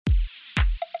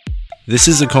This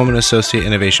is a Coleman Associate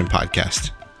Innovation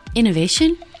Podcast.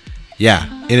 Innovation?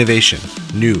 Yeah, innovation.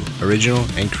 New, original,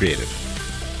 and creative.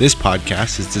 This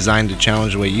podcast is designed to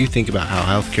challenge the way you think about how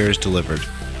healthcare is delivered.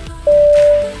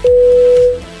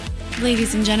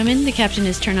 Ladies and gentlemen, the captain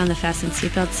has turned on the fasten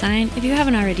seatbelt sign. If you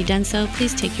haven't already done so,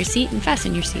 please take your seat and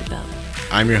fasten your seatbelt.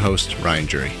 I'm your host, Ryan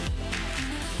Jury.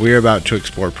 We are about to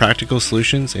explore practical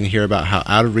solutions and hear about how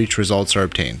out-of-reach results are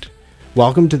obtained.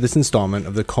 Welcome to this installment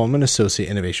of the Coleman Associate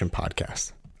Innovation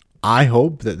Podcast. I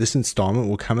hope that this installment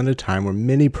will come at a time where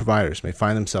many providers may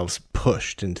find themselves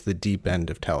pushed into the deep end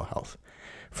of telehealth.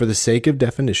 For the sake of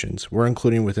definitions, we're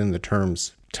including within the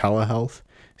terms telehealth,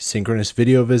 synchronous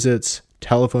video visits,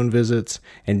 telephone visits,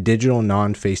 and digital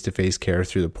non-face-to-face care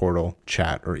through the portal,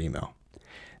 chat, or email.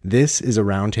 This is a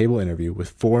roundtable interview with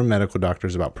 4 medical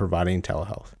doctors about providing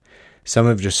telehealth. Some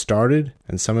have just started,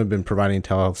 and some have been providing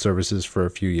telehealth services for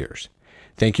a few years.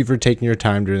 Thank you for taking your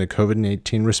time during the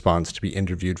COVID-19 response to be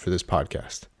interviewed for this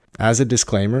podcast. As a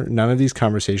disclaimer, none of these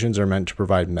conversations are meant to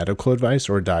provide medical advice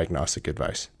or diagnostic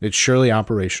advice. It's surely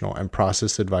operational and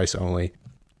process advice only.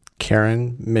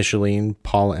 Karen, Micheline,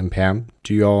 Paula, and Pam,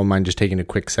 do you all mind just taking a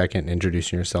quick second and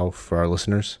introducing yourself for our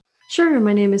listeners? Sure.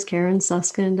 My name is Karen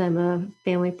Suskind. I'm a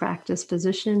family practice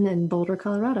physician in Boulder,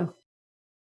 Colorado.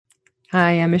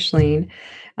 Hi, I'm Micheline.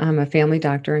 I'm a family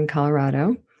doctor in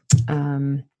Colorado.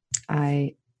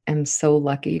 I am so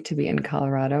lucky to be in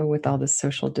Colorado with all this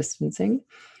social distancing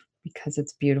because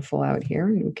it's beautiful out here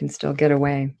and we can still get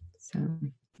away. So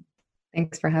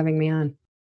thanks for having me on.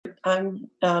 I'm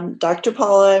Dr.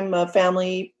 Paula. I'm a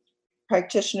family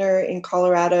practitioner in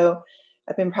Colorado.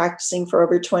 I've been practicing for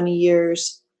over 20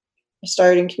 years. I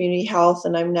started in community health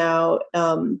and I'm now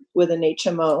with an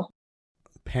HMO.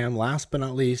 Pam, last but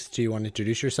not least, do you want to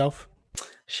introduce yourself?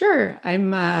 Sure.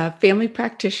 I'm a family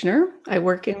practitioner. I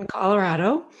work in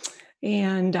Colorado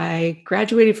and I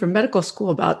graduated from medical school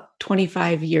about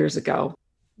 25 years ago.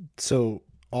 So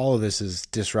all of this is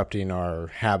disrupting our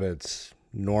habits,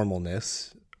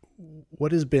 normalness.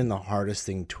 What has been the hardest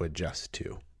thing to adjust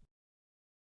to?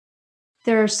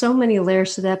 There are so many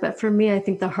layers to that, but for me, I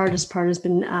think the hardest part has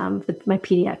been my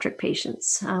pediatric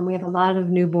patients. We have a lot of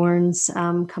newborns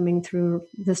coming through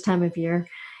this time of year,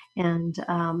 and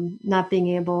not being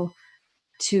able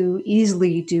to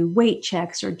easily do weight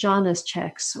checks or jaundice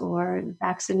checks or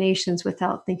vaccinations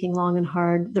without thinking long and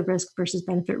hard, the risk versus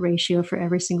benefit ratio for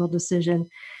every single decision.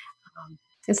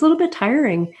 It's a little bit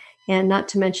tiring, and not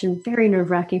to mention very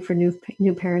nerve-wracking for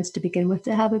new parents to begin with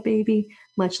to have a baby,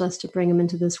 much less to bring them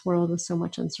into this world with so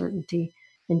much uncertainty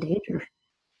and danger.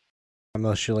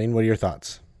 Micheline, what are your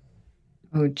thoughts?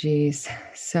 Oh, geez.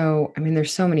 So,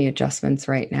 there's so many adjustments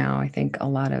right now. I think a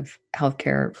lot of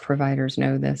healthcare providers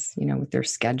know this, with their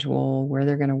schedule, where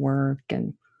they're going to work,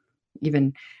 and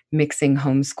even mixing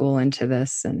homeschool into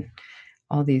this and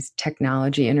all these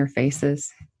technology interfaces.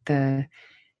 The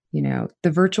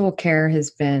virtual care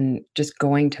has been just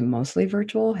going to mostly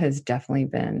virtual has definitely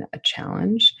been a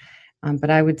challenge.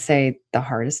 But I would say the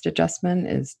hardest adjustment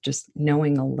is just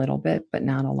knowing a little bit, but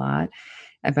not a lot,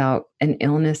 about an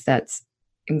illness that's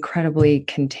incredibly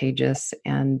contagious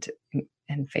and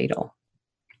fatal.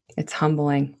 It's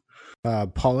humbling.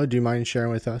 Paula, do you mind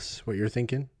sharing with us what you're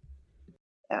thinking?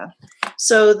 Yeah.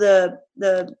 So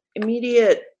the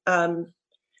immediate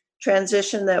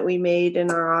transition that we made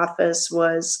in our office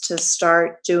was to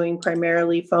start doing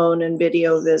primarily phone and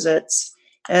video visits.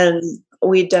 And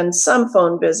we'd done some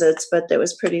phone visits, but that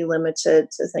was pretty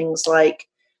limited to things like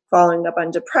following up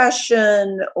on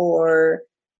depression or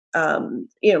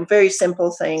very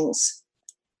simple things.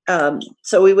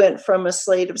 So we went from a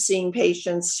slate of seeing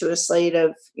patients to a slate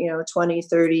of, 20,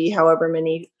 30, however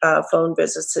many phone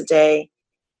visits a day.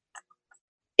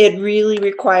 It really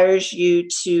requires you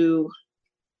to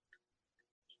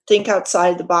think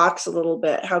outside the box a little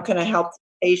bit. How can I help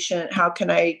the patient? How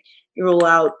can I rule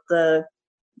out the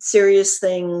serious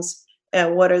things?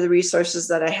 And what are the resources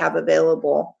that I have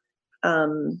available?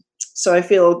 So I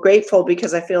feel grateful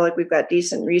because I feel like we've got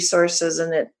decent resources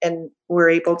and we're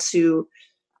able to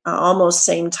almost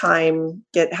same time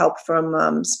get help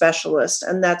from specialists,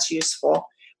 and that's useful.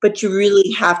 But you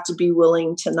really have to be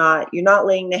willing to you're not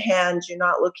laying the hands, you're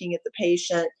not looking at the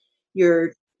patient,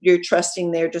 you're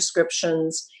trusting their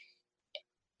descriptions.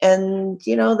 And,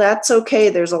 that's okay.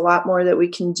 There's a lot more that we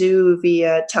can do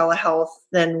via telehealth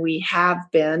than we have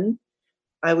been.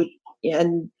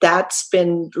 And that's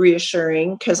been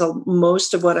reassuring because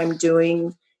most of what I'm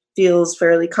doing feels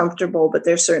fairly comfortable, but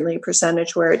there's certainly a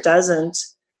percentage where it doesn't.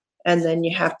 And then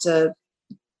you have to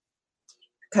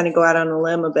kind of go out on a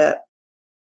limb a bit.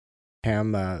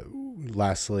 Pam,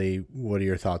 lastly, what are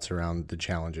your thoughts around the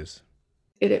challenges?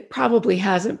 it probably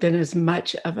hasn't been as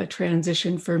much of a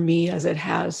transition for me as it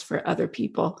has for other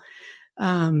people,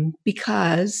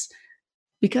 because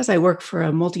I work for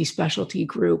a multi-specialty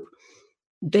group.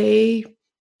 They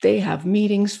have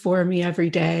meetings for me every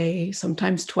day,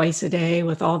 sometimes twice a day,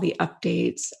 with all the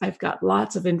updates. I've got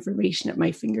lots of information at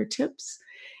my fingertips,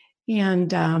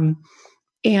 and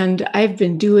I've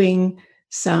been doing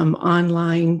some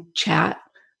online chat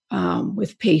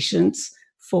with patients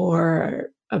for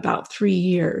about 3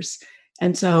 years.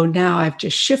 And so now I've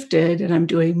just shifted and I'm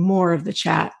doing more of the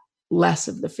chat, less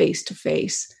of the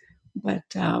face-to-face. But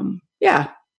yeah.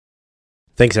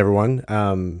 Thanks,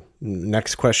 everyone.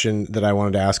 Next question that I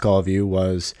wanted to ask all of you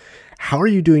was, how are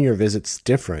you doing your visits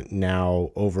different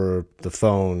now over the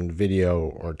phone, video,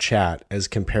 or chat as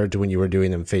compared to when you were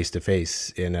doing them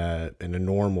face-to-face in a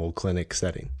normal clinic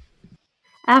setting?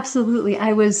 Absolutely.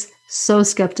 I was so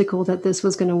skeptical that this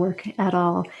was going to work at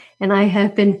all. And I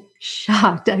have been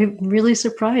shocked. I'm really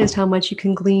surprised how much you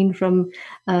can glean from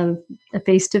a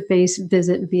face-to-face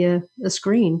visit via a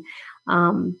screen.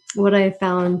 What I have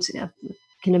found, I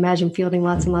can imagine fielding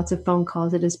lots and lots of phone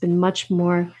calls. It has been much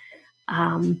more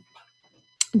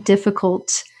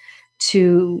difficult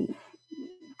to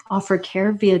offer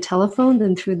care via telephone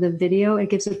than through the video.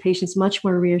 It gives the patients much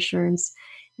more reassurance.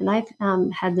 And I've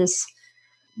had this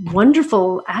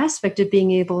wonderful aspect of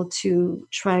being able to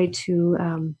try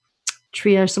to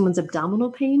triage someone's abdominal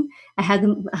pain. I had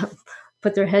them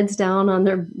put their heads down on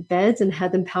their beds and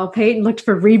had them palpate and looked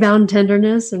for rebound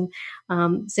tenderness. And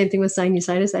same thing with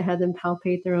sinusitis. I had them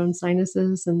palpate their own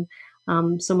sinuses. And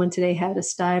someone today had a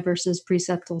sty versus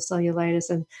preseptal cellulitis,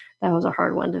 and that was a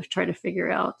hard one to try to figure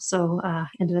out. So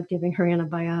ended up giving her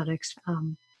antibiotics.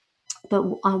 But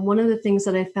one of the things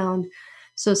that I found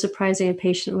so surprising, a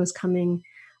patient was coming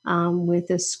with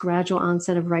this gradual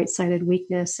onset of right-sided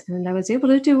weakness, and I was able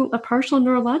to do a partial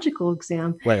neurological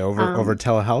exam. Wait, over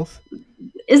telehealth?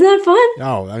 Isn't that fun?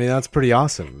 Oh, I mean, that's pretty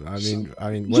awesome. I mean,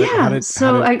 Yeah.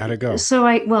 How'd it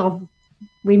go?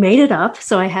 We made it up.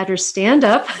 So I had her stand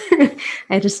up. I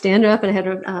had to stand her up, and I had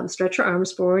her stretch her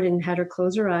arms forward and had her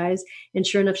close her eyes. And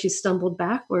sure enough, she stumbled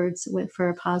backwards for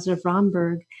a positive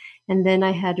Romberg. And then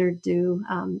I had her do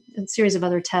a series of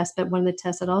other tests, but one of the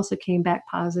tests that also came back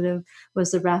positive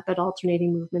was the rapid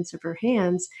alternating movements of her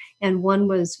hands. And one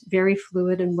was very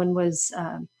fluid and one was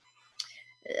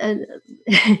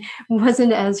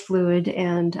wasn't as fluid.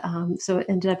 And so it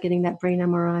ended up getting that brain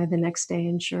MRI the next day.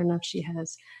 And sure enough, she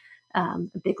has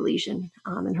a big lesion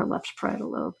in her left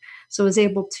parietal lobe. So I was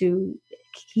able to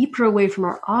keep her away from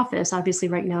our office. Obviously,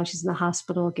 right now she's in the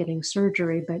hospital getting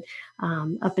surgery, but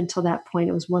up until that point,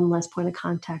 it was one less point of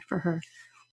contact for her.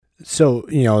 So,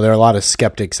 there are a lot of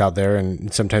skeptics out there,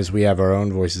 and sometimes we have our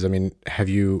own voices. I mean, have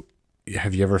you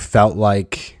ever felt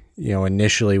like,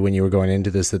 initially when you were going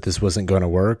into this, that this wasn't going to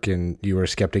work and you were a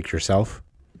skeptic yourself?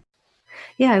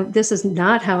 Yeah, this is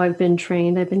not how I've been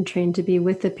trained. I've been trained to be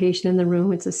with the patient in the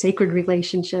room. It's a sacred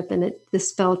relationship, and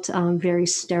this felt very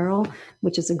sterile,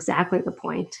 which is exactly the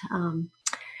point.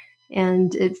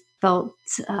 And it felt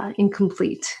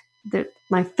incomplete.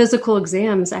 My physical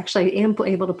exams, actually, I am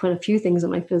able to put a few things on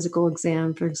my physical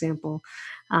exam. For example,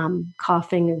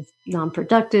 coughing is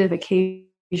non-productive,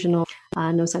 occasional,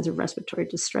 no signs of respiratory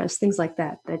distress, things like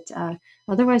that. But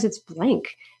otherwise, it's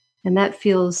blank, and that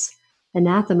feels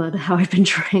anathema to how I've been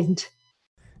trained.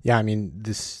 Yeah, I mean,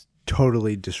 this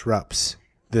totally disrupts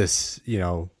this,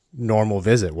 normal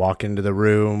visit. Walk into the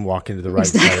room, walk into the right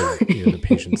side of the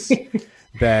patient's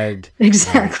bed.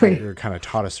 Exactly. You're kind of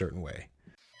taught a certain way.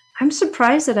 I'm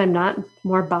surprised that I'm not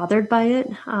more bothered by it.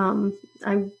 I'm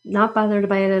not bothered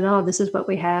by it at all. This is what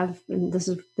we have, and this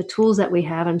is the tools that we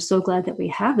have. I'm so glad that we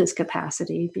have this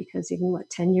capacity, because even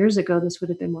 10 years ago, this would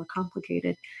have been more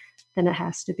complicated than it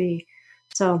has to be.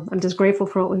 So I'm just grateful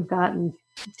for what we've got and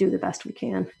do the best we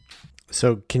can.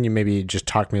 So can you maybe just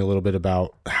talk to me a little bit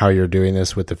about how you're doing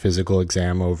this with the physical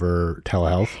exam over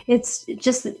telehealth? It's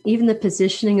just even the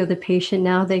positioning of the patient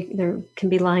now. They can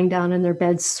be lying down in their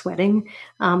beds sweating,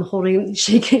 holding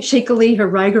shakily or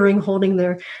rigering, holding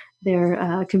their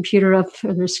computer up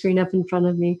or their screen up in front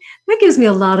of me. That gives me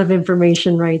a lot of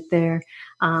information right there.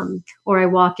 Or I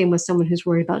walk in with someone who's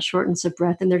worried about shortness of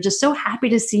breath, and they're just so happy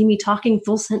to see me talking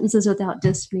full sentences without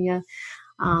dyspnea.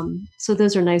 So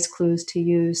those are nice clues to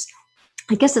use.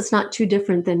 I guess it's not too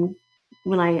different than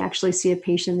when I actually see a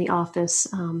patient in the office,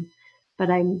 but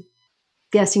I'm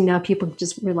guessing now people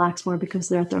just relax more because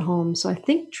they're at their home. So I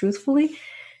think, truthfully,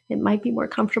 it might be more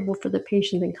comfortable for the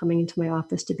patient than coming into my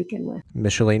office to begin with.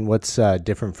 Micheline, what's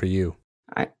different for you?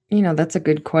 That's a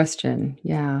good question.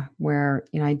 Yeah. Where,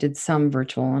 I did some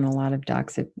virtual and a lot of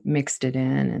docs have mixed it in.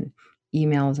 And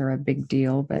emails are a big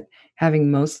deal, but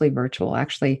having mostly virtual,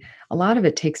 actually, a lot of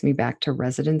it takes me back to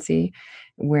residency,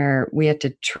 where we had to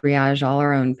triage all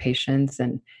our own patients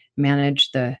and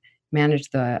manage the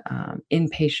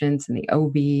inpatients and the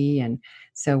OB. And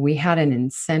so we had an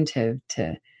incentive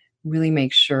to really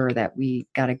make sure that we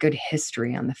got a good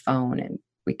history on the phone, and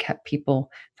we kept people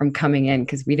from coming in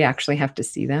because we'd actually have to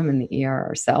see them in the ER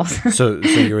ourselves. So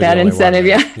you were that the only incentive,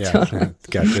 one, yeah. Totally.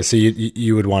 Gotcha. So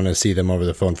you would want to see them over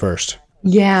the phone first.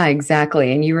 Yeah,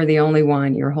 exactly. And you were the only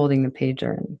one. You were holding the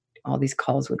pager, and all these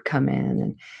calls would come in.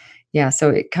 And yeah,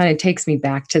 so it kind of takes me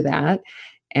back to that.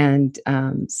 And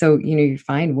so, you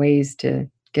find ways to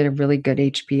get a really good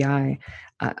HPI.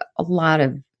 A lot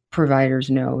of providers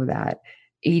know that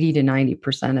 80 to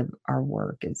 90% of our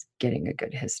work is getting a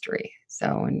good history.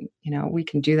 So, and, we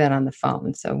can do that on the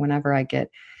phone. So whenever I get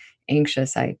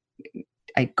anxious, I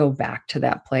go back to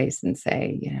that place and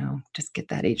say, just get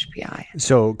that HPI.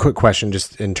 So quick question,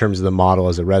 just in terms of the model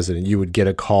as a resident, you would get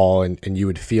a call and you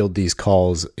would field these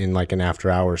calls in like an after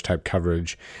hours type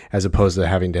coverage, as opposed to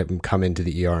having to come into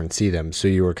the ER and see them. So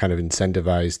you were kind of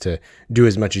incentivized to do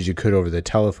as much as you could over the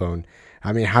telephone.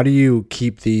 I mean, how do you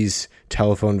keep these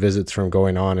telephone visits from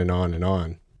going on and on and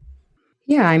on?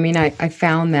 Yeah, I mean, I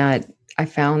found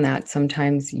that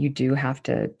sometimes you do have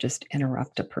to just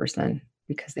interrupt a person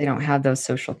because they don't have those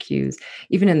social cues.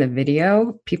 Even in the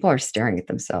video, people are staring at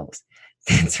themselves.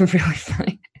 It's really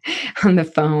funny. On the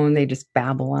phone, they just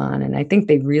babble on. And I think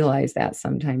they realize that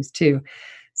sometimes too.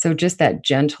 So just that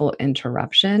gentle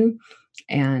interruption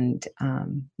and,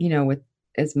 with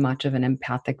as much of an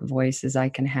empathic voice as I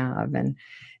can have,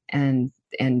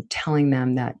 and telling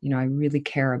them that, I really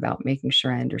care about making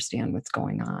sure I understand what's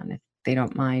going on. If they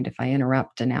don't mind if I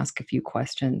interrupt and ask a few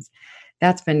questions,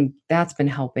 that's been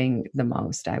helping the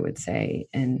most, I would say,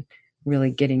 in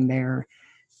really getting their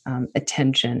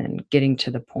attention and getting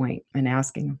to the point and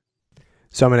asking them.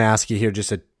 So I'm going to ask you here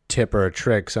just a tip or a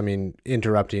trick. So, I mean,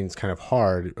 interrupting is kind of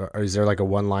hard. Is there like a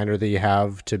one-liner that you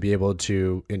have to be able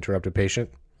to interrupt a patient?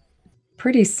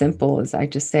 Pretty simple, as I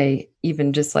just say,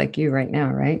 even just like you right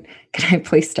now, right? Can I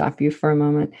please stop you for a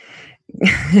moment?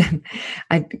 Can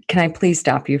I please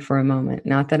stop you for a moment?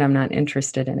 Not that I'm not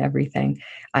interested in everything.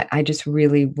 I just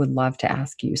really would love to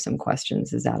ask you some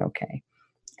questions. Is that okay?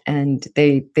 And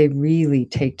they really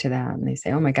take to that, and they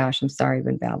say, "Oh my gosh, I'm sorry, I've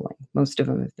been babbling." Most of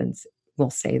them will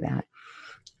say that.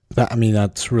 I mean,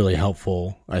 that's really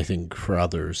helpful, I think, for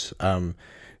others.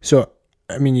 So,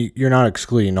 I mean, you're not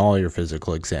excluding all your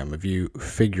physical exam. Have you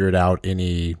figured out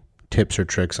any tips or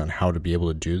tricks on how to be able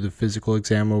to do the physical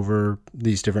exam over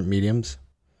these different mediums?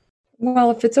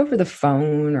 Well, if it's over the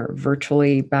phone or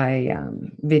virtually by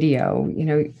video,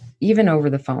 even over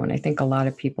the phone, I think a lot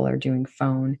of people are doing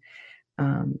phone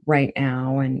right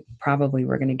now, and probably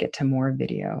we're going to get to more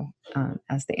video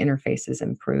as the interfaces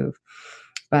improve.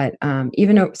 But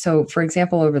so for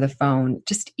example, over the phone,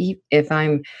 just if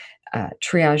I'm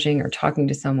triaging or talking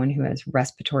to someone who has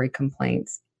respiratory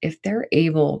complaints, if they're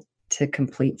able to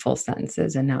complete full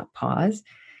sentences and not pause,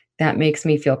 that makes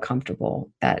me feel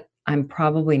comfortable that I'm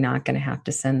probably not going to have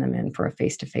to send them in for a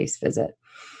face-to-face visit.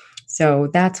 So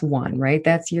that's one, right?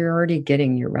 You're already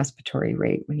getting your respiratory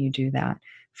rate when you do that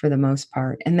for the most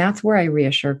part. And that's where I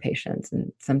reassure patients.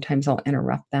 And sometimes I'll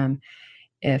interrupt them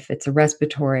if it's a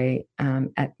respiratory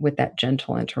with that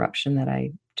gentle interruption that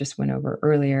I just went over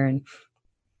earlier. And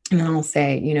then I'll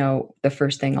say, the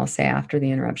first thing I'll say after the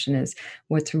interruption is,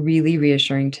 what's really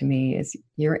reassuring to me is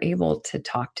you're able to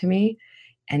talk to me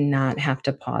and not have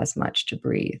to pause much to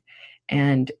breathe.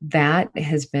 And that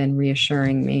has been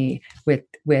reassuring me with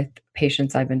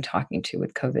patients I've been talking to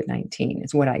with COVID-19,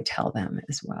 is what I tell them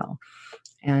as well.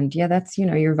 And yeah, that's,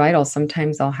 your vitals.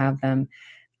 Sometimes I'll have them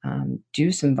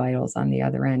do some vitals on the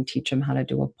other end, teach them how to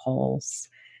do a pulse,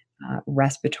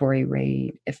 respiratory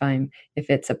rate. If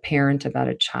it's a parent about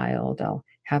a child, I'll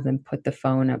have them put the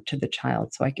phone up to the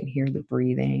child so I can hear the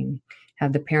breathing,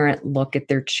 have the parent look at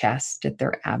their chest, at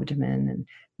their abdomen, and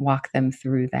walk them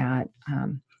through that.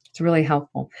 It's really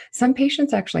helpful. Some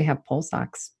patients actually have pulse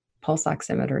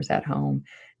oximeters at home.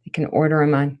 They can order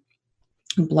them on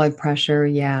blood pressure.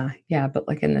 Yeah. But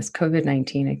like in this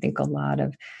COVID-19, I think a lot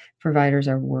of providers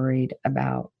are worried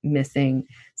about missing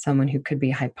someone who could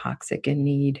be hypoxic and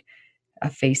need a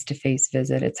face-to-face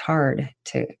visit. It's hard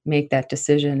to make that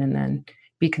decision and then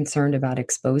be concerned about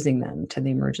exposing them to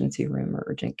the emergency room or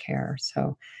urgent care.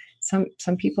 So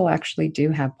some people actually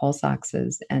do have pulse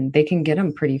oxes, and they can get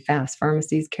them pretty fast.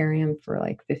 Pharmacies carry them for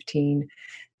like 15,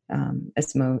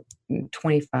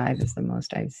 25 is the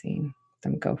most I've seen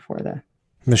them go for.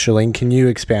 Micheline, can you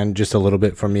expand just a little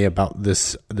bit for me about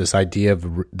this idea of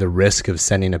the risk of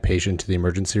sending a patient to the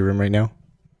emergency room right now?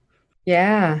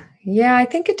 Yeah. Yeah. I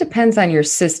think it depends on your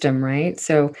system, right?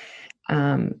 So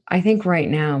I think right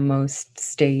now, most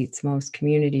states, most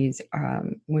communities,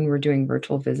 when we're doing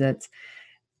virtual visits,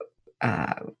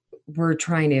 uh, we're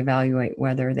trying to evaluate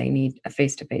whether they need a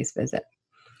face to face visit.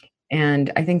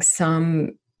 And I think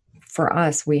for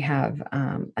us, we have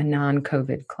a non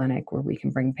COVID clinic where we can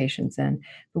bring patients in,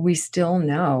 but we still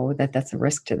know that that's a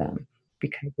risk to them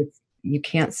because you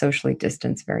can't socially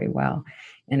distance very well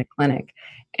in a clinic.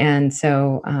 And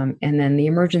so, and then the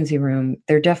emergency room,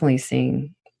 they're definitely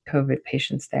seeing COVID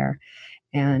patients there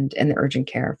and in the urgent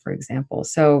care, for example.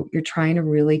 So you're trying to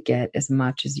really get as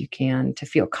much as you can to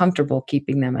feel comfortable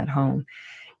keeping them at home.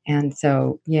 And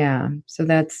so, yeah, so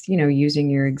that's, using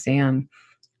your exam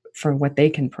for what they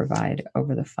can provide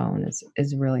over the phone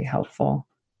is really helpful.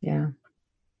 Yeah.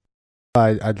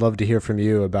 I'd love to hear from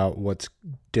you about what's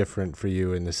different for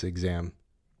you in this exam.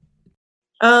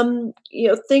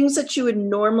 Things that you would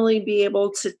normally be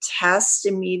able to test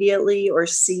immediately or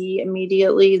see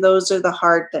immediately, those are the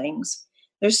hard things.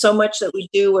 There's so much that we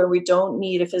do where we don't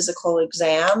need a physical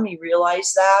exam. You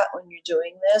realize that when you're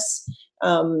doing this.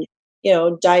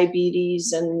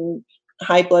 Diabetes and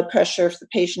high blood pressure if the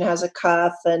patient has a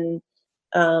cough, and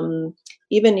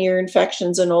even ear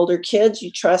infections in older kids,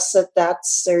 you trust that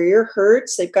that's their ear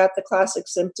hurts. They've got the classic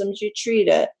symptoms. You treat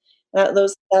it.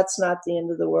 That's not the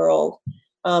end of the world.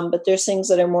 But there's things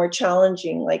that are more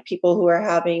challenging, like people who are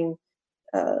having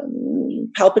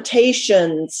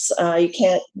palpitations. You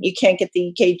can't get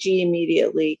the EKG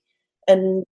immediately,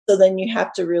 and so then you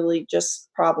have to really just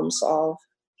problem solve.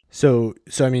 So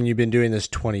I mean, you've been doing this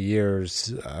 20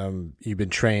 years. You've been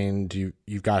trained.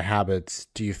 You've got habits.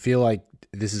 Do you feel like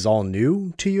this is all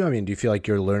new to you? I mean, do you feel like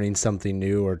you're learning something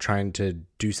new or trying to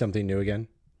do something new again?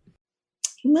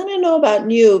 I don't know about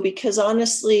new, because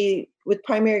honestly, with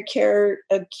primary care,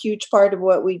 a huge part of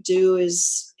what we do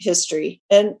is history,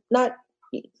 and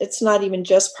it's not even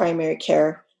just primary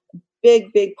care.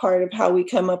 Big part of how we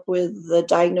come up with the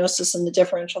diagnosis and the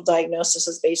differential diagnosis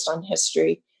is based on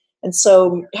history. And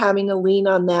so having to lean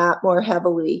on that more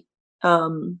heavily.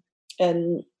 And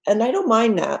I don't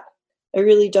mind that. I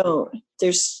really don't.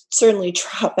 There's certainly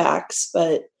drawbacks,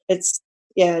 but it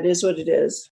is what it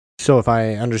is. So if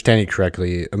I understand you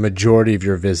correctly, a majority of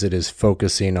your visit is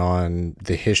focusing on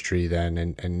the history then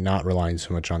and not relying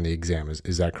so much on the exam.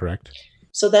 Is that correct?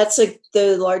 So that's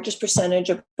the largest percentage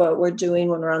of what we're doing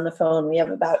when we're on the phone. We have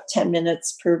about 10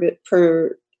 minutes per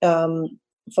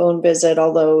phone visit,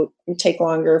 although it take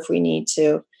longer if we need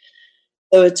to.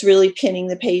 So it's really pinning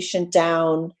the patient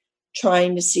down,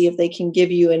 trying to see if they can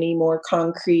give you any more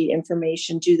concrete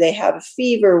information. Do they have a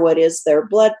fever? What is their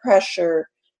blood pressure?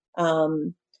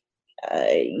 Especially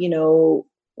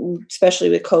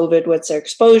with COVID, what's their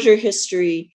exposure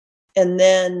history? And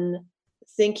then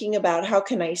thinking about how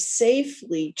can I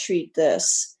safely treat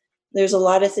this? There's a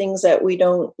lot of things that we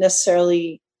don't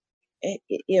necessarily,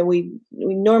 we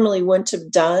normally wouldn't have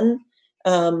done.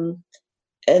 And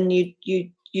you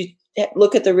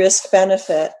look at the risk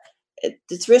benefit.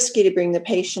 It's risky to bring the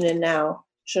patient in now.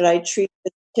 Should I treat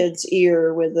the kid's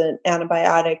ear with an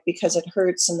antibiotic because it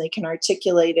hurts and they can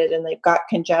articulate it and they've got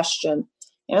congestion?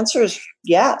 The answer is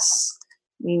yes.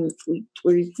 I mean,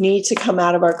 we need to come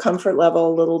out of our comfort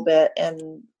level a little bit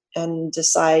and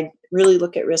decide, really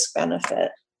look at risk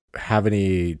benefit. Have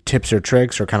any tips or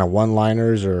tricks or kind of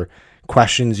one-liners or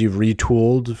questions you've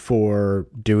retooled for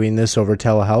doing this over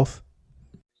telehealth?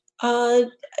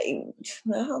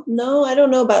 No, I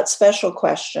don't know about special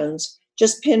questions,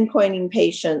 just pinpointing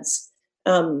patients.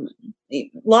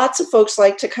 Lots of folks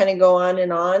like to kind of go on,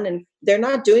 and they're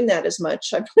not doing that as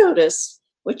much, I've noticed,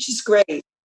 which is great,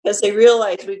 because they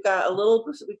realize we've got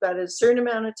a certain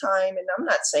amount of time, and I'm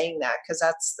not saying that because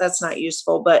that's not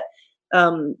useful, but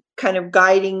kind of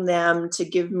guiding them to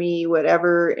give me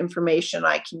whatever information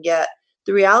I can get.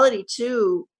 The reality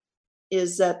too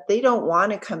is that they don't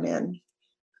want to come in.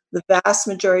 The vast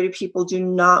majority of people do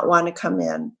not want to come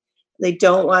in. They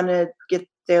don't want to get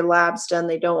their labs done.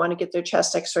 They don't want to get their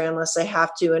chest x-ray unless they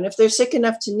have to. And if they're sick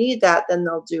enough to need that, then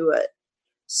they'll do it.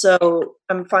 So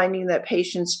I'm finding that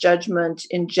patients' judgment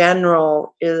in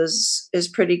general is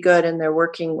pretty good, and they're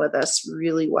working with us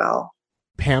really well.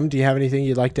 Pam, do you have anything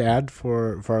you'd like to add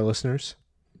for our listeners?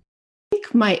 I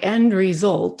think my end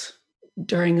result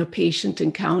during a patient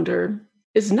encounter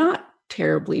is not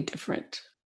terribly different,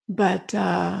 but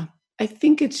I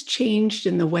think it's changed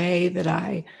in the way that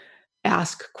I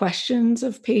ask questions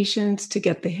of patients to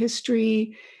get the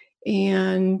history,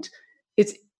 and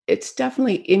it's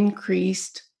definitely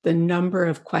increased the number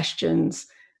of questions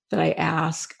that I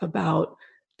ask about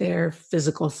their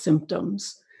physical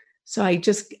symptoms. So I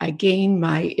gained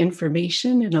my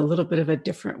information in a little bit of a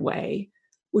different way,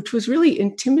 which was really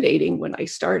intimidating when I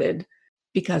started,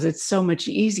 because it's so much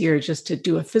easier just to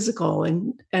do a physical.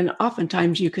 And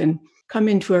oftentimes you can come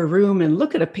into a room and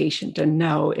look at a patient and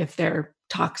know if they're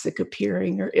toxic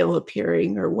appearing or ill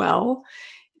appearing or well.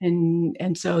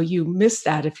 And so you miss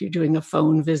that if you're doing a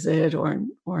phone visit or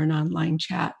an online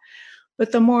chat.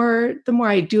 But the more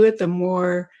I do it, the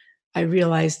more I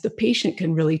realize the patient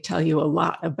can really tell you a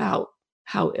lot about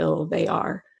how ill they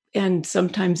are. And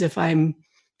sometimes if I'm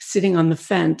sitting on the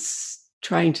fence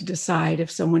trying to decide if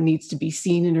someone needs to be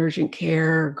seen in urgent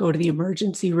care or go to the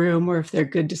emergency room, or if they're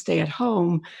good to stay at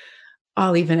home,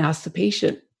 I'll even ask the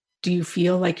patient, do you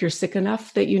feel like you're sick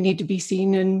enough that you need to be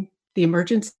seen in the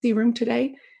emergency room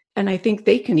today? And I think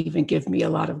they can even give me a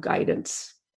lot of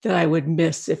guidance that I would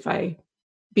miss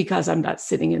because I'm not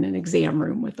sitting in an exam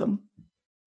room with them.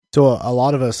 So a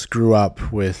lot of us grew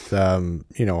up with,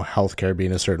 healthcare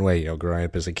being a certain way. Growing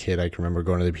up as a kid, I can remember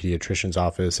going to the pediatrician's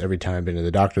office. Every time I've been to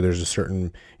the doctor, there's a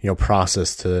certain,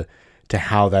 process to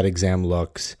how that exam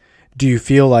looks. Do you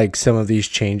feel like some of these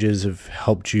changes have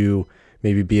helped you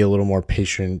maybe be a little more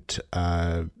patient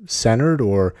centered,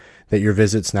 or that your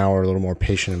visits now are a little more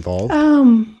patient involved?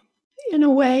 In a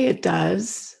way, it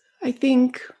does. I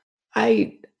think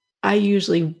I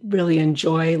usually really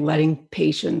enjoy letting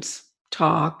patients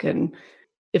talk, and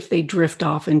if they drift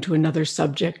off into another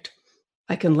subject,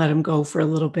 I can let them go for a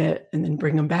little bit and then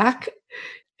bring them back.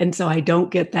 And so I don't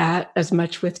get that as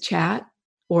much with chat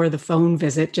or the phone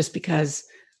visit, just because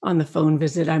on the phone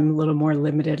visit I'm a little more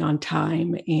limited on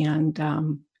time, and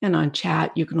on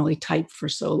chat you can only type for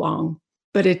so long.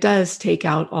 But it does take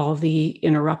out all the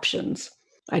interruptions.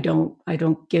 I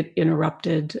don't get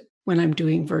interrupted when I'm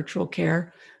doing virtual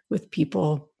care with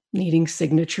people needing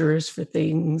signatures for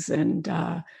things, and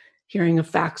hearing a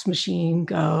fax machine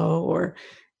go, or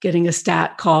getting a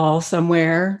stat call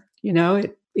somewhere.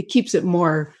 It keeps it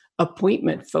more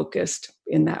appointment focused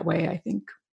in that way, I think.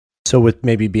 So with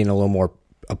maybe being a little more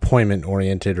appointment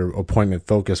oriented or appointment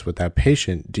focused with that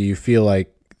patient, do you feel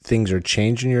like things are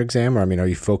changing in your exam? Or, are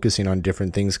you focusing on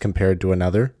different things compared to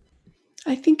another?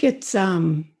 I think it's,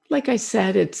 like I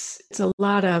said, it's a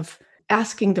lot of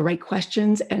asking the right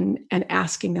questions and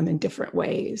asking them in different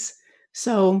ways.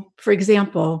 So, for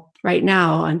example, right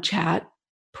now on chat,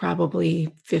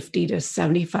 probably 50 to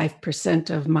 75%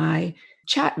 of my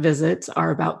chat visits are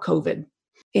about COVID.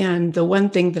 And the one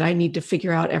thing that I need to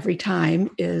figure out every time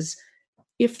is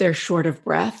if they're short of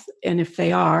breath, and if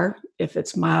they are, if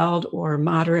it's mild or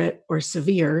moderate or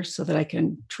severe, so that I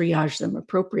can triage them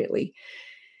appropriately.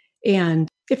 And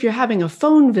if you're having a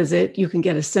phone visit, you can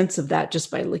get a sense of that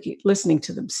just by listening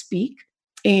to them speak.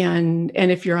 And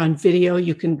if you're on video,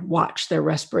 you can watch their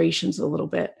respirations a little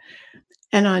bit.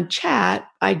 And on chat,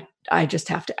 I just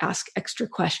have to ask extra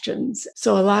questions.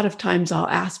 So a lot of times I'll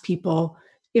ask people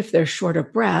if they're short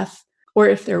of breath or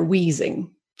if they're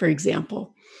wheezing, for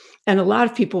example. And a lot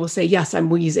of people will say, yes, I'm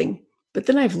wheezing. But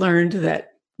then I've learned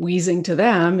that wheezing to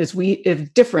them is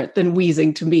different than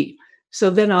wheezing to me. So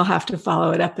then I'll have to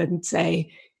follow it up and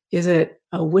say, is it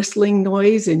a whistling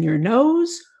noise in your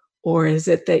nose? Or is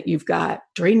it that you've got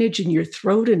drainage in your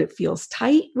throat and it feels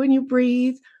tight when you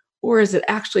breathe? Or is it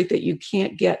actually that you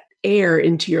can't get air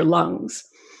into your lungs?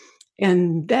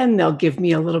 And then they'll give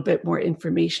me a little bit more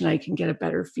information. I can get a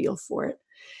better feel for it.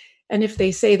 And if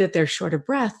they say that they're short of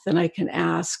breath, then I can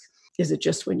ask, is it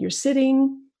just when you're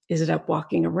sitting? Is it up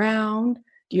walking around?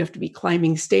 Do you have to be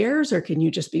climbing stairs, or can you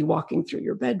just be walking through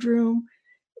your bedroom?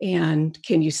 And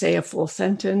can you say a full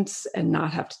sentence and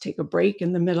not have to take a break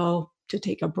in the middle to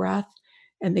take a breath?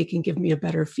 And they can give me a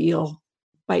better feel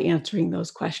by answering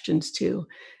those questions too.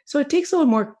 So it takes a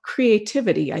little more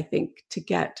creativity, I think, to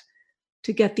get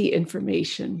the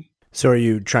information. So are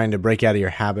you trying to break out of your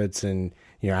habits and,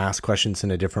 ask questions in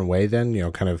a different way then?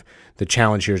 Kind of the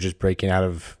challenge here is just breaking out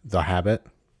of the habit?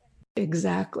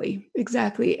 Exactly.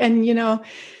 And,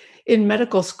 in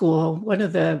medical school, one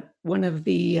of the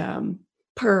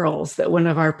pearls that one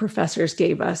of our professors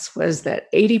gave us was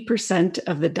that 80%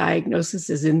 of the diagnosis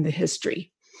is in the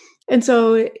history. And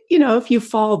so, if you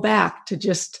fall back to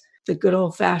just the good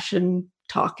old fashioned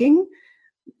talking,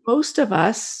 most of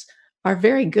us are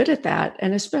very good at that.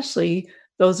 And especially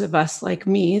those of us like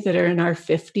me that are in our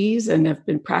 50s and have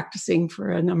been practicing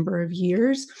for a number of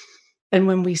years. And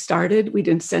when we started, we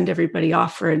didn't send everybody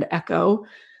off for an echo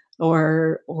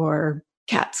or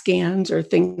CAT scans or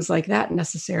things like that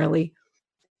necessarily.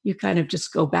 You kind of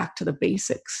just go back to the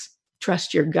basics.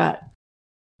 Trust your gut.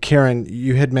 Karen,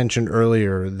 you had mentioned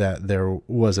earlier that there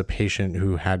was a patient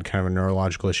who had kind of a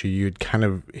neurological issue. You'd kind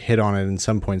of hit on it in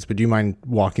some points, but do you mind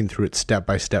walking through it step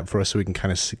by step for us so we can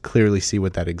kind of clearly see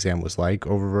what that exam was like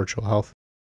over virtual health?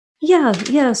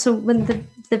 Yeah. So when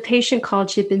the patient called,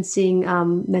 she'd been seeing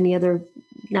many other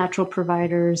natural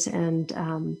providers and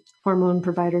hormone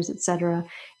providers, et cetera.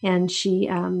 And she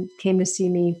came to see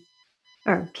me,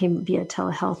 or came via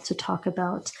telehealth, to talk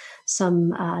about some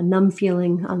numb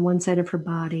feeling on one side of her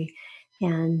body.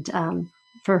 And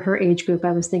for her age group,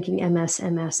 I was thinking MS,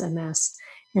 MS, MS.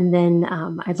 And then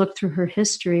I looked through her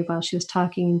history while she was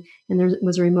talking, and there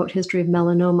was a remote history of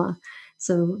melanoma.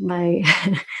 So my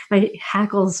my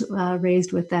hackles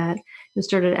raised with that, and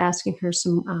started asking her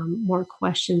some more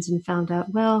questions, and found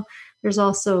out, well, there's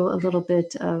also a little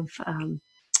bit of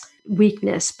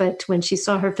weakness. But when she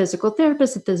saw her physical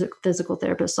therapist, the physical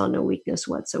therapist saw no weakness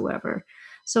whatsoever.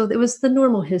 So it was the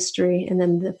normal history, and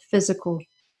then the physical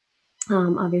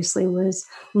obviously was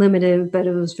limited, but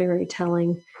it was very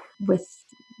telling with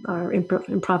our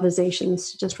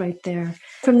improvisations just right there.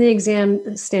 From the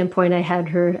exam standpoint, I had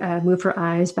her move her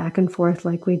eyes back and forth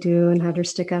like we do, and had her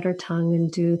stick out her tongue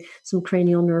and do some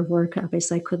cranial nerve work.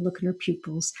 Obviously, I could look in her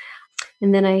pupils.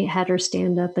 And then I had her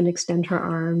stand up and extend her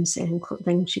arms, and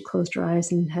then she closed her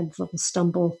eyes and had a little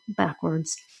stumble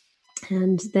backwards.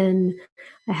 And then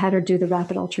I had her do the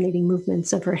rapid alternating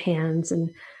movements of her hands,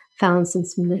 and found some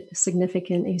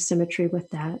significant asymmetry with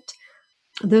that.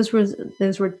 Those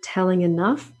were telling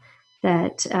enough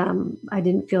that I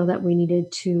didn't feel that we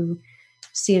needed to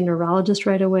see a neurologist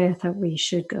right away. I thought we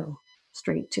should go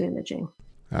straight to imaging.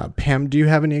 Pam, do you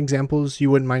have any examples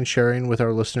you wouldn't mind sharing with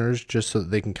our listeners, just so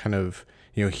that they can kind of,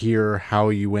 hear how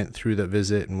you went through the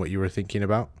visit and what you were thinking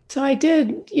about? So I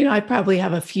did, I probably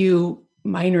have a few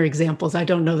minor examples. I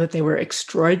don't know that they were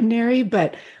extraordinary,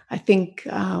 but I think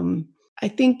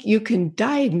you can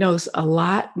diagnose a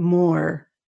lot more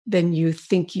than you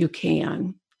think you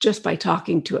can just by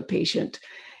talking to a patient.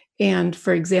 And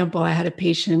for example, I had a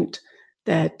patient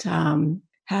that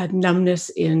had numbness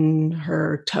in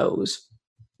her toes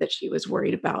that she was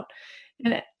worried about.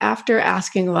 And after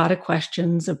asking a lot of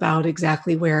questions about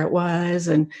exactly where it was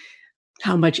and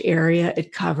how much area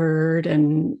it covered,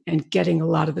 and getting a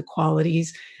lot of the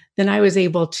qualities, then I was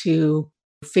able to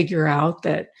figure out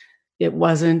that it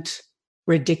wasn't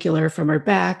radicular from her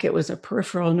back. It was a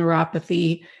peripheral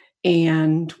neuropathy,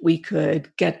 and we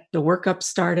could get the workup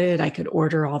started. I could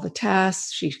order all the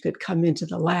tests. She could come into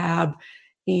the lab,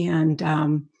 and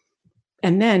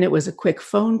then it was a quick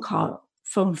phone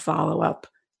follow-up,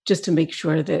 just to make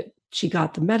sure that she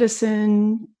got the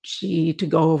medicine, to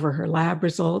go over her lab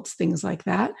results, things like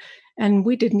that. And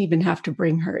we didn't even have to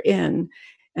bring her in.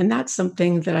 And that's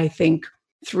something that I think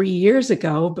 3 years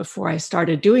ago, before I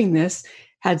started doing this,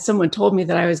 had someone told me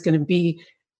that I was going to be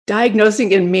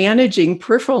diagnosing and managing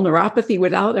peripheral neuropathy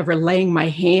without ever laying my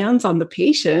hands on the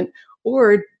patient.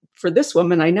 Or for this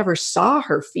woman, I never saw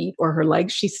her feet or her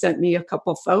legs. She sent me a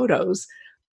couple photos.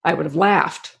 I would have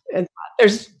laughed and thought,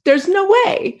 there's no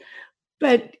way.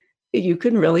 But you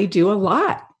can really do a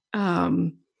lot.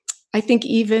 I think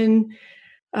even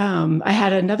I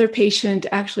had another patient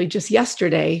actually just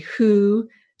yesterday who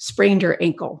sprained her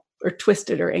ankle or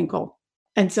twisted her ankle.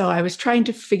 And so I was trying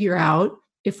to figure out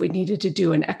if we needed to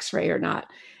do an X-ray or not.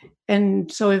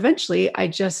 And so eventually I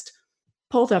just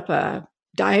pulled up a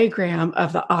diagram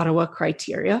of the Ottawa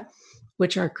criteria,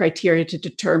 which are criteria to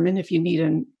determine if you need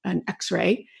an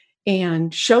X-ray,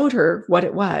 and showed her what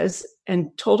it was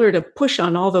and told her to push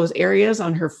on all those areas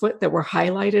on her foot that were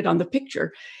highlighted on the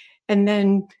picture. And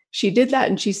then she did that,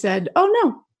 and she said, "Oh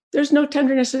no, there's no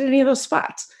tenderness at any of those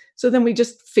spots." So then we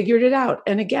just figured it out.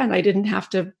 And again, I didn't have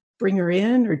to bring her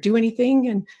in or do anything.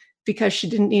 And because she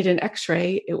didn't need an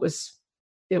X-ray, it was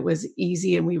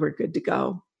easy, and we were good to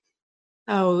go.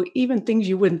 Oh, even things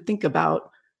you wouldn't think about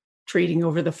treating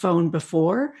over the phone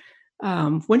before,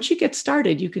 once you get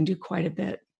started, you can do quite a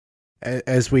bit.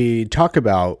 As we talk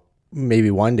about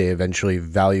maybe one day eventually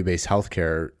value-based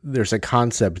healthcare, there's a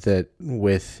concept that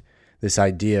with this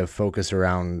idea of focus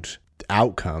around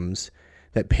outcomes,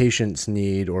 that patients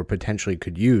need or potentially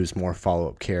could use more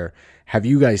follow-up care. Have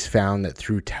you guys found that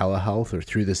through telehealth or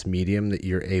through this medium that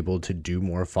you're able to do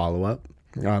more follow-up?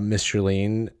 Ms.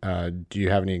 Charlene, do you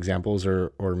have any examples,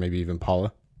 or maybe even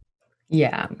Paula?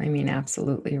 Yeah, I mean,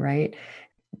 absolutely, right?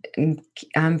 And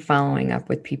I'm following up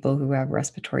with people who have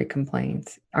respiratory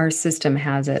complaints. Our system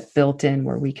has it built in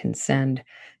where we can send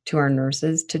to our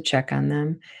nurses to check on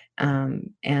them.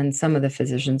 And some of the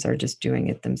physicians are just doing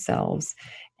it themselves.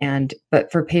 But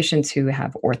for patients who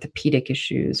have orthopedic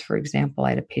issues, for example, I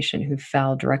had a patient who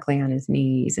fell directly on his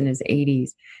knees in his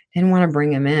 80s, didn't want to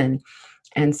bring him in.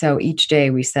 And so each day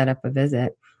we set up a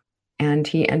visit, and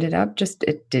he ended up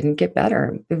it didn't get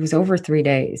better. It was over 3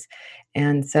 days.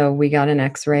 And so we got an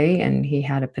x-ray, and he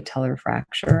had a patellar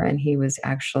fracture, and he was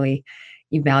actually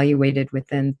evaluated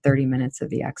within 30 minutes of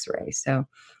the x-ray. So,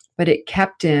 but it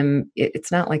kept him,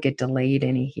 it's not like it delayed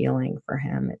any healing for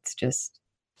him. It's just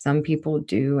some people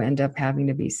do end up having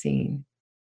to be seen.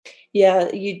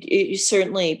 Yeah, you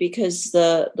certainly, because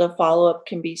the follow-up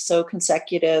can be so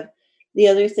consecutive. The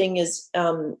other thing is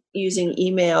using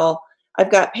email.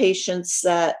 I've got patients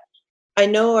that I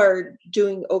know are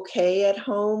doing okay at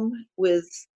home with,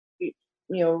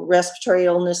 respiratory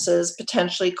illnesses,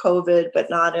 potentially COVID, but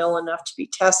not ill enough to be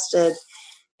tested.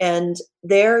 And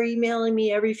they're emailing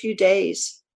me every few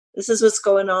days. This is what's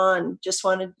going on. Just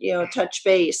want to, touch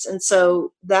base. And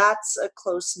so that's a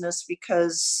closeness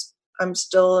because I'm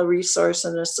still a resource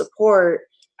and a support.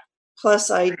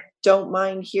 Plus, I don't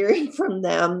mind hearing from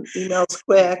them. Emails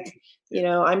quick.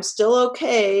 I'm still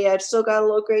okay. I've still got a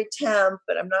low grade temp,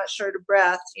 but I'm not short of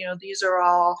breath. These are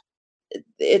all.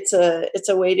 It's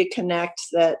a way to connect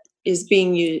that is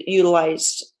being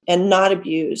utilized and not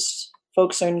abused.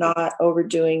 Folks are not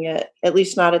overdoing it, at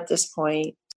least not at this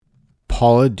point.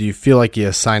 Paula, do you feel like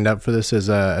you signed up for this as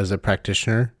a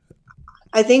practitioner?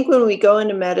 I think when we go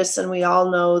into medicine, we all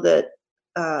know that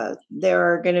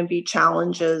there are going to be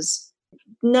challenges.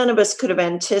 None of us could have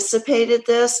anticipated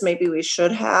this. Maybe we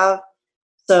should have.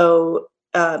 So,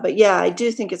 but yeah, I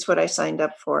do think it's what I signed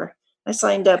up for. I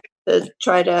signed up to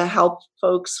try to help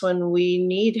folks when they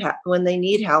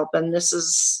need help, and this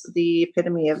is the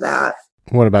epitome of that.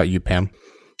 What about you, Pam?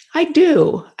 I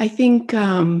do. I think,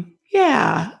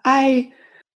 I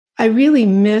really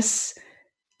miss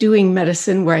doing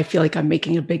medicine where I feel like I'm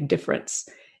making a big difference.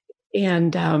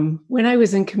 And when I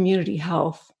was in community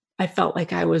health, I felt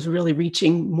like I was really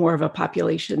reaching more of a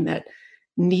population that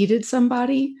needed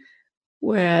somebody,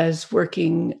 whereas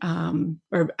working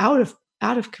or out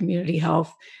of community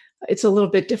health, it's a little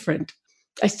bit different.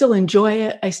 I still enjoy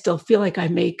it. I still feel like I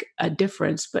make a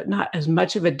difference, but not as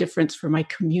much of a difference for my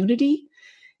community.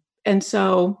 And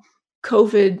so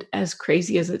COVID, as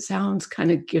crazy as it sounds,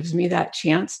 kind of gives me that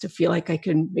chance to feel like I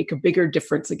can make a bigger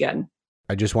difference again.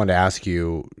 I just wanted to ask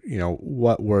you,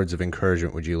 what words of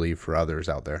encouragement would you leave for others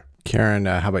out there? Karen,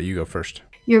 how about you go first?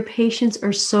 Your patients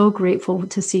are so grateful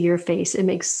to see your face. It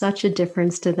makes such a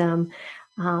difference to them.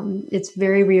 It's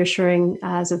very reassuring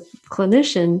as a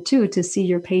clinician, too, to see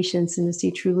your patients and to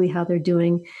see truly how they're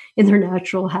doing in their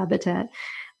natural habitat.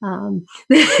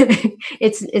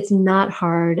 It's not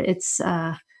hard. It's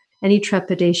any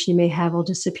trepidation you may have will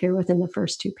disappear within the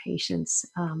first 2 patients.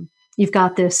 You've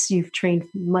got this. You've trained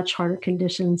much harder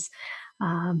conditions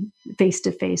face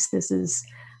to face. This is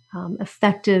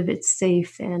effective. It's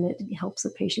safe, and it helps the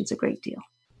patients a great deal.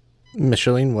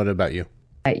 Micheline, what about you?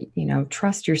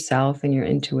 Trust yourself and your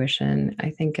intuition. I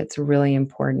think it's really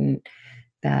important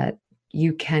that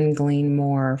you can glean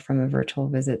more from a virtual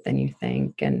visit than you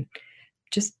think, and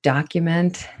just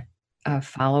document a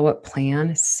follow-up plan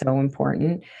is so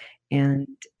important. And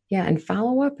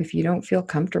follow up if you don't feel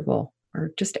comfortable,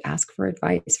 or just ask for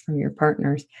advice from your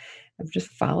partners. Just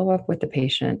follow up with the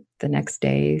patient the next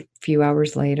day, a few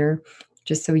hours later,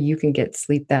 just so you can get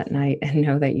sleep that night and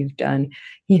know that you've done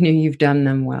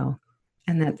them well,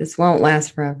 and that this won't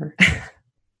last forever.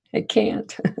 It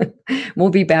can't. We'll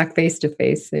be back face to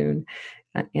face soon.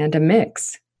 And a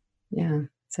mix. Yeah,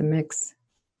 it's a mix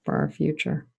for our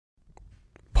future.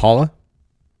 Paula?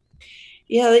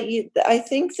 Yeah, I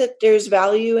think that there's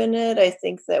value in it. I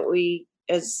think that we,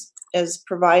 as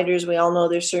providers, we all know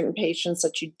there's certain patients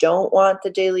that you don't want the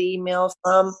daily email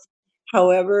from.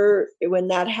 However, when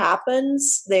that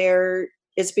happens,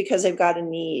 it's because they've got a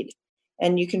need,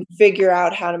 and you can figure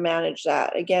out how to manage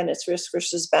that. Again, it's risk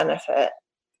versus benefit,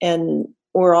 and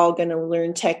we're all going to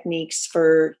learn techniques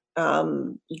for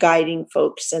guiding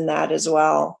folks in that as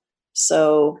well.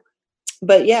 So,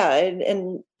 but yeah,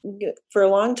 and for a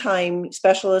long time,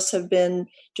 specialists have been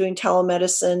doing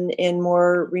telemedicine in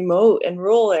more remote and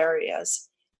rural areas.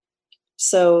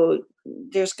 So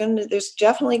there's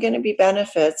definitely going to be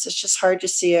benefits. It's just hard to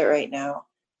see it right now.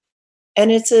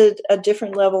 And it's a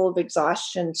different level of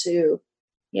exhaustion too,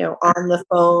 on the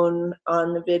phone,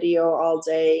 on the video all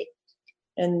day.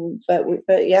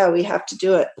 But yeah, we have to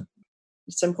do it.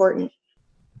 It's important.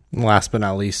 Last but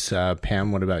not least,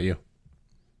 Pam, what about you?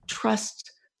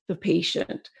 Trust the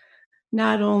patient.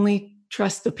 Not only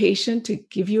trust the patient to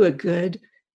give you a good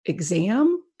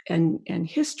exam and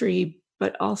history,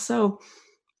 but also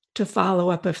to follow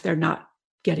up if they're not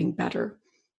getting better.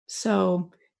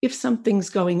 So if something's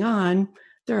going on,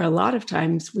 there are a lot of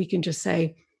times we can just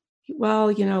say,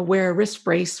 well, wear a wrist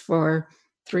brace for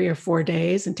 3 or 4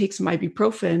 days and take some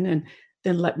ibuprofen and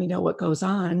then let me know what goes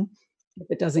on if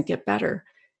it doesn't get better.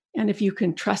 And if you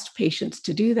can trust patients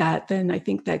to do that, then I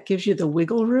think that gives you the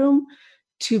wiggle room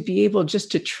to be able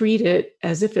just to treat it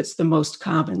as if it's the most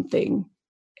common thing,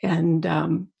 and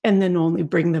then only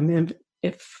bring them in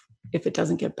if it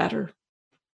doesn't get better.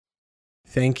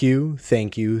 Thank you,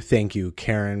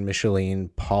 Karen, Micheline,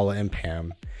 Paula, and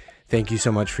Pam. Thank you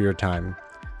so much for your time.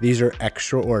 These are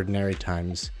extraordinary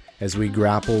times as we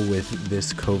grapple with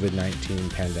this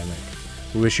COVID-19 pandemic.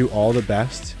 We wish you all the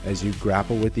best as you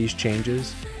grapple with these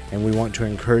changes, and we want to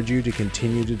encourage you to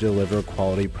continue to deliver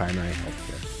quality primary health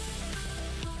care.